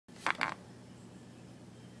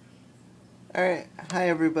Alright, hi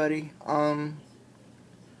everybody. Alright,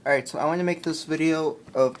 so I want to make this video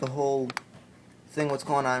of the whole thing, what's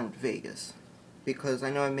going on with Vegas. Because I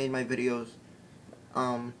know I made my videos,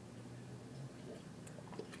 I've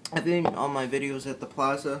been all my videos at the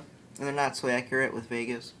plaza, and they're not so accurate with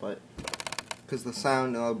Vegas, but, because the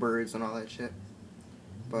sound and all the birds and all that shit.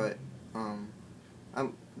 But,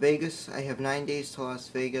 Vegas, I have 9 days to Las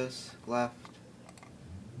Vegas left.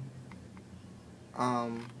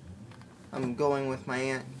 I'm going with my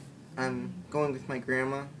aunt. I'm going with my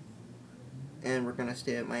grandma, and we're gonna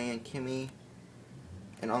stay at my aunt Kimmy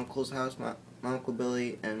and uncle's house, my uncle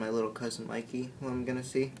Billy, and my little cousin Mikey, who I'm gonna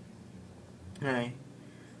see. And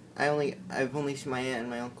I've only seen my aunt and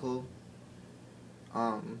my uncle,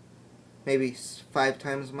 maybe 5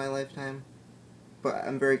 times in my lifetime, but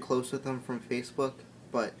I'm very close with them from Facebook.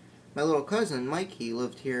 But my little cousin Mikey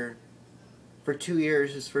lived here for 2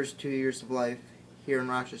 years, his first 2 years of life here in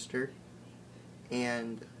Rochester.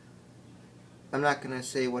 And I'm not going to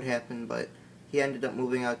say what happened, but he ended up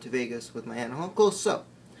moving out to Vegas with my aunt and uncle. So,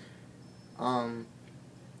 I'm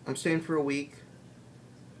staying for a week.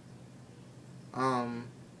 And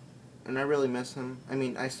I really miss him. I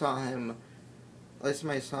mean, last time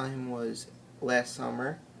I saw him was last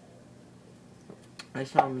summer. I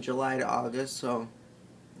saw him July to August, so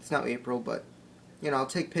it's now April, but, you know, I'll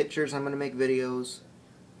take pictures, I'm going to make videos.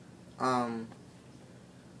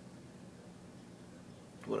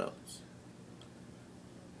 What else?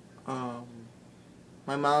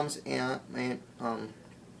 My mom's aunt, I've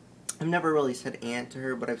never really said aunt to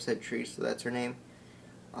her, but I've said Teresa, that's her name.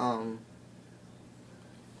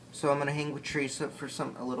 So I'm gonna hang with Teresa for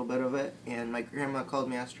a little bit of it, and my grandma called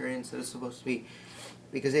me yesterday and said it's supposed to be,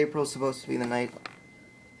 because April's supposed to be the night.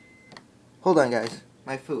 Hold on, guys,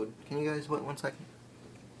 my food. Can you guys wait 1 second?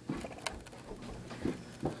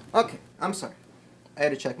 Okay, I'm sorry. I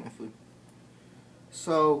had to check my food.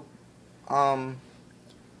 So, yeah,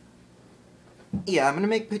 I'm gonna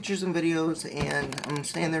make pictures and videos, and I'm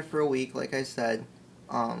staying there for a week, like I said.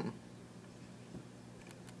 For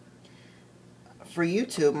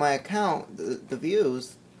YouTube, my account, the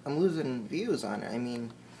views, I'm losing views on it. I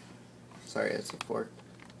mean, sorry, that's a fork.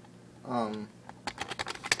 I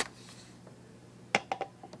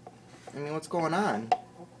mean, what's going on?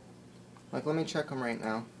 Like, let me check them right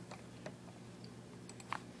now.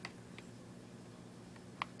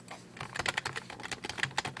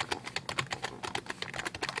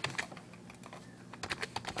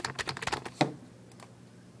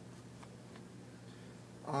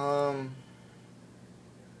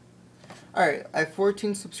 Alright, I have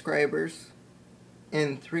 14 subscribers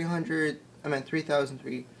and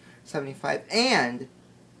 3,375, and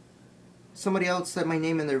somebody else said my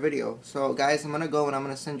name in their video. So guys, I'm gonna go and I'm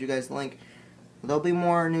gonna send you guys the link. There'll be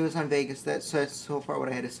more news on Vegas. That's so far what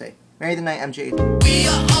I had to say. Marry the Night, I'm Jade. We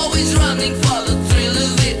are always running for the thrill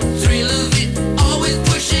of it.